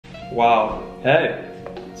Wow. Hey,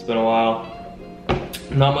 it's been a while.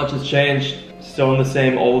 Not much has changed. Still in the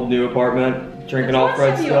same old new apartment. Drinking off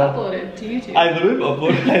Fred still. You uploaded to YouTube. I literally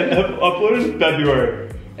uploaded in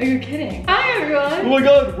February. Are you kidding? Hi everyone. Oh my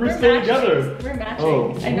god, we're still matching. Together. We're matching.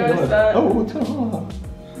 Oh, I noticed that. Oh,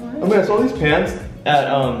 I mean, I saw these pants at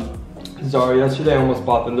Zara yesterday. I almost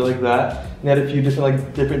bought them. They're like that. And they had a few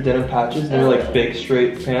different denim patches. They were like big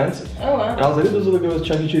straight pants. Oh wow. And I was like, those are like those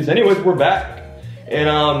chunky shoes. Anyways, we're back.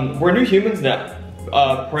 And we're new humans now.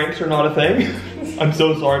 Pranks are not a thing. I'm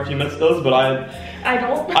so sorry if you missed those, but I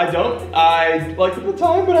don't. I liked them at the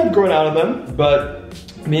time, but I've grown out of them. But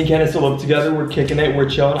me and Candace still live together. We're kicking it. We're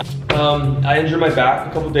chilling. I injured my back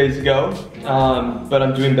a couple days ago, but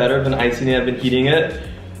I'm doing better. I've been icing it. I've been heating it.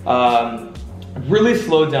 Really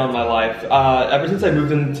slowed down my life. Ever since I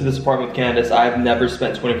moved into this apartment with Candace, I've never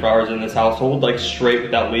spent 24 hours in this household, like straight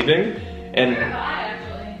without leaving. And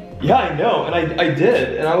yeah, I know, and I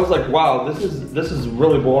did, and I was like, wow, this is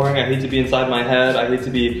really boring. I hate to be inside my head. I hate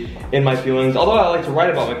to be in my feelings. Although I like to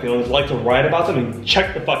write about my feelings, I like to write about them and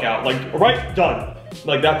check the fuck out. Like, right, done.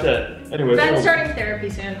 Like, that's it. Anyways. Ben's starting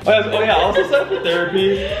therapy soon. Oh yeah, I'll also set up for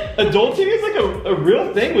therapy. Adulting is like a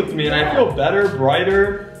real thing with me, and I feel better,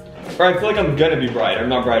 brighter. Or I feel like I'm gonna be brighter. I'm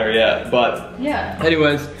not brighter yet, but yeah.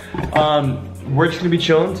 Anyways, we're just gonna be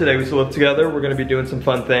chilling today. We still live together. We're gonna be doing some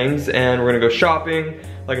fun things, and we're gonna go shopping.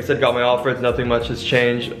 Like I said, got my Alfreds. Nothing much has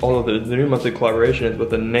changed. Although the new monthly collaboration is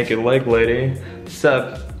with the naked leg lady,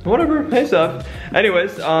 Seth. Whatever. Hey, Seth.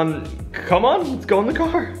 Anyways, come on, let's go in the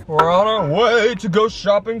car. We're on our way to go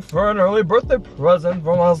shopping for an early birthday present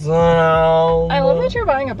for myself. I love that you're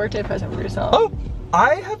buying a birthday present for yourself. Oh.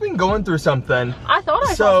 I have been going through something. I thought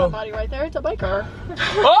I saw somebody right there. It's a biker.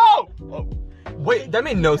 Oh! Wait, that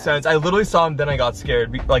made no sense. I literally saw him, then I got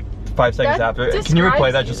scared, like 5 seconds after. Can you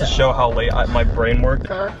replay that just to show how late my brain worked?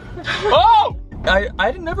 Oh!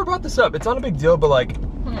 I never brought this up. It's not a big deal, but like,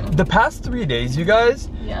 the past 3 days, you guys,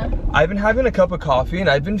 I've been having a cup of coffee and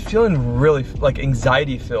I've been feeling really like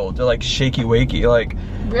anxiety filled or like shaky wakey. Like,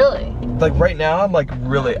 really? Like right now, I'm like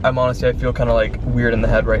really, honestly, I feel kind of like weird in the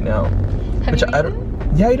head right now. Which I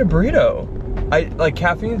don't. Yeah, I ate a burrito. Like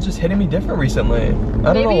caffeine's just hitting me different recently.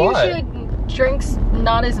 I don't know why. Maybe you should drink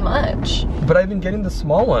not as much. But I've been getting the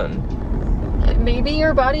small one. Maybe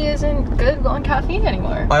your body isn't good on caffeine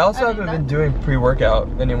anymore. I also haven't been doing pre-workout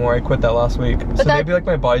anymore. I quit that last week. So maybe like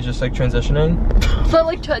my body's just like transitioning. So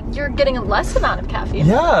like you're getting a less amount of caffeine.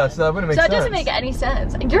 Yeah, so that wouldn't make sense. So that doesn't make any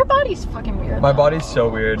sense. Your body's fucking weird. My body's so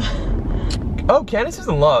weird. Oh, Candace is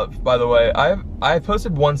in love, by the way. I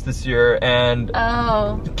posted once this year, and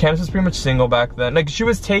Candace was pretty much single back then. Like, she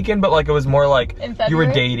was taken, but like it was more like you were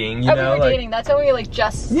dating, you know? We were dating. That's when we like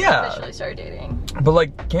just officially started dating. But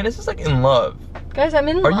like, Candace is like in love. Guys, I'm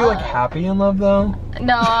in love. Are you like happy in love though?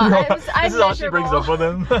 No, I'm this is all she brings up with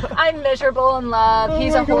him. I'm miserable in love.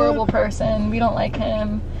 He's a horrible person. We don't like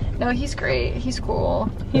him. No, he's great. He's cool.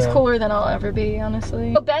 He's cooler than I'll ever be,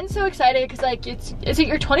 honestly. But Ben's so excited because like is it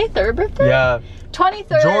your 23rd birthday? Yeah.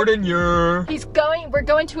 23rd. Jordan, we're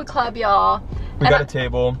going to a club, y'all. We got a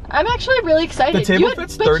table. I'm actually really excited. The table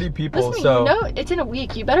fits 30 people, listen, so. You know, it's in a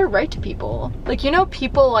week. You better write to people. Like, you know,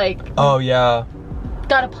 people like. Oh, yeah.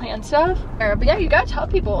 Gotta plan stuff. But yeah, you gotta tell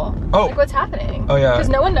people. Oh. Like what's happening. Oh, yeah. Because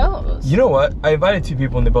no one knows. You know what? I invited 2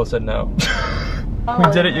 people and they both said no.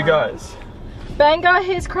 We did it, you guys. Ben got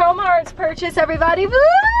his Chrome Hearts purchase, everybody. Woo!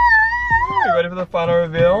 Are you ready for the final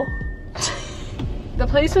reveal? The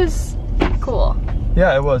place was cool.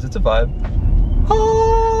 Yeah, it was. It's a vibe.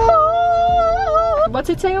 What's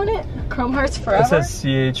it say on it? Chrome Hearts Forever? It says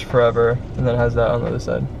CH Forever, and then it has that on the other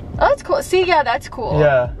side. Oh, that's cool. See, yeah, that's cool.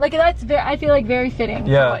 Yeah. Like, that's I feel like very fitting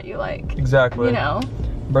for what you like. Exactly. You know?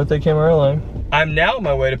 Birthday came early. I'm now on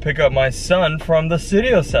my way to pick up my son from the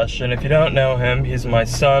studio session. If you don't know him, he's my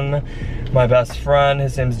son, my best friend.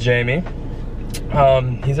 His name's Jamie.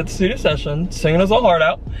 He's at the studio session, singing his whole heart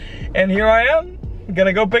out. And here I am,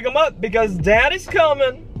 gonna go pick him up because Daddy's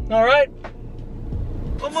coming, all right?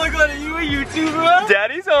 Oh my God, are you a YouTuber?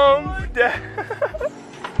 Daddy's home.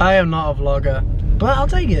 I am not a vlogger, but I'll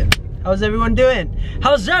take it. How's everyone doing?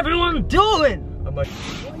 How's everyone doing? I'm like,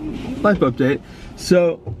 life update.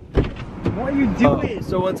 So, what are you doing?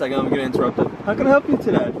 So 1 second, I'm getting interrupted. How can I help you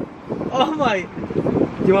today? Oh my.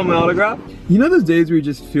 Do you want my autograph? You know those days where you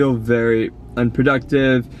just feel very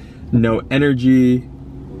unproductive, no energy?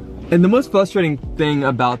 And the most frustrating thing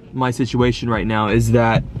about my situation right now is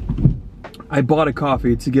that I bought a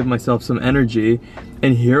coffee to give myself some energy,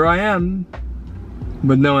 and here I am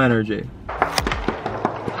with no energy.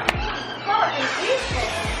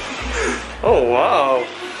 Oh wow,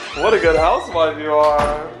 what a good housewife you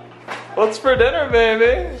are. What's for dinner,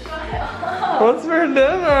 baby? Shut up. What's for dinner?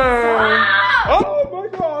 Oh my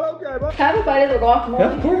god, okay. Bye. Have a bite of the guacamole.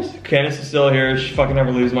 Yeah, of course. Candace is still here. She fucking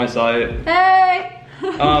never leaves my side. Hey!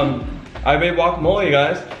 I made guacamole, you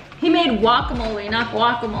guys. He made guacamole, not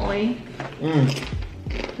guacamole. Mmm. Is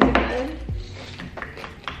it good?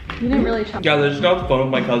 You didn't really chop. Guys, I just got off the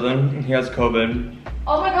phone with my cousin. He has COVID.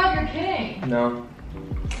 Oh my god, you're kidding. No.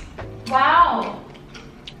 Wow.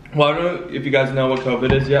 Well, I don't know if you guys know what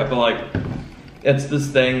COVID is yet, but like, it's this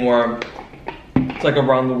thing where it's like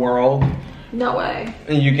around the world. No way.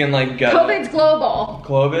 And you can like get COVID's global.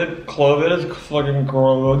 COVID is fucking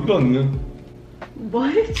global.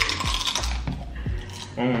 What?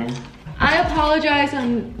 Mm. I apologize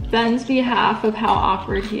on Ben's behalf of how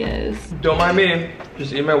awkward he is. Don't mind me.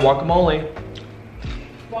 Just eat my guacamole.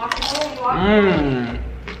 Guacamole.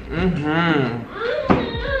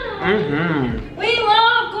 We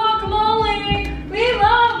love guacamole. We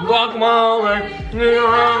love Guacamole. We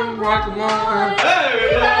love guacamole. Hey,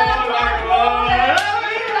 we love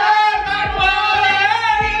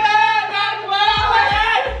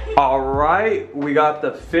guacamole. All right, we got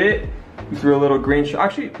the fit. We threw a little green show.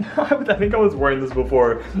 Actually, I think I was wearing this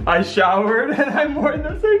before. I showered and I'm wearing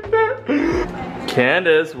the same fit.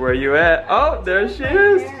 Candace, where you at? Oh, there she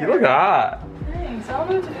is. You look hot. Thanks.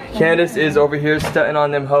 Candace is over here stunting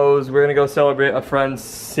on them hoes. We're gonna go celebrate a friend's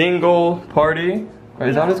single party. Or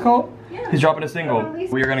is that what it's called? Yeah. He's dropping a single.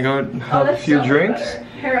 We are gonna go have a few drinks.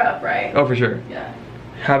 Hair up, right? Oh, for sure. Yeah.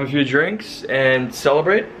 Have a few drinks and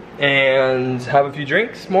celebrate. And have a few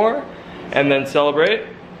drinks more. And then celebrate.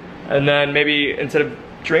 And then maybe instead of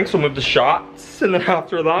drinks, we'll move to shots. And then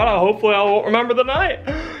after that, hopefully I won't remember the night.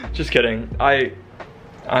 Just kidding.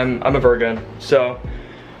 I'm a virgin. So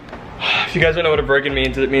if you guys don't know what a virgin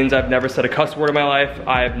means, it means I've never said a cuss word in my life.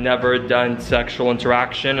 I've never done sexual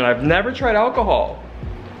interaction, and I've never tried alcohol.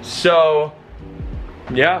 So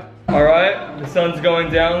yeah. All right, the sun's going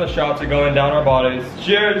down, the shots are going down our bodies.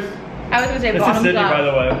 Cheers. I was gonna say This is bottoms Sydney, up. by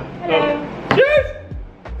the way. Hello. Oh. Cheers.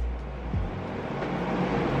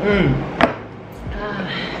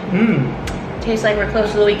 Tastes like we're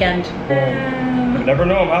close to the weekend. You never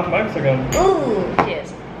know, I'm half Mexican. Ooh,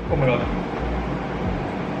 cheers. Oh my god.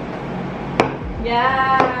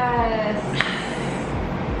 Yes.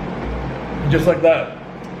 Just like that.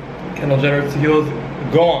 Kendall Jenner's tequila's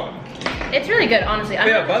gone. It's really good, honestly. I'm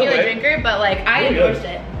not a tequila drinker, but like I Really endorsed good.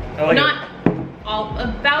 it. I like Not all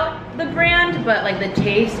about the brand, but like the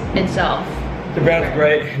taste itself. The brand's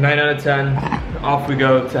great. 9 out of 10. Off we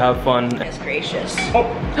go to have fun. Goodness gracious. Oh.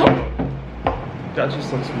 That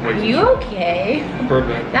just looks way Are you okay?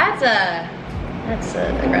 perfect. That's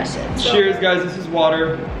aggressive. Cheers, guys. This is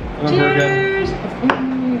water. I'm a virgin. Cheers.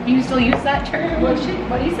 You still use that term? What do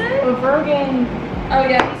you say? A virgin. Oh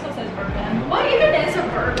yeah, he still says virgin. What even is a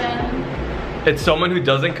virgin? It's someone who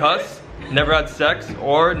doesn't cuss, never had sex,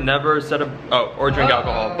 or never said or drink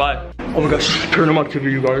alcohol. Bye. Oh my gosh, paranormal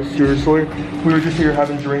activity, you guys. Seriously, we were just here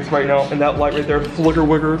having drinks right now, and that light right there flicker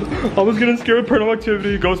wickered. I was getting scared of paranormal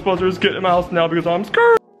activity. Ghostbusters, get in my house now because I'm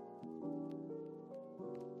scared.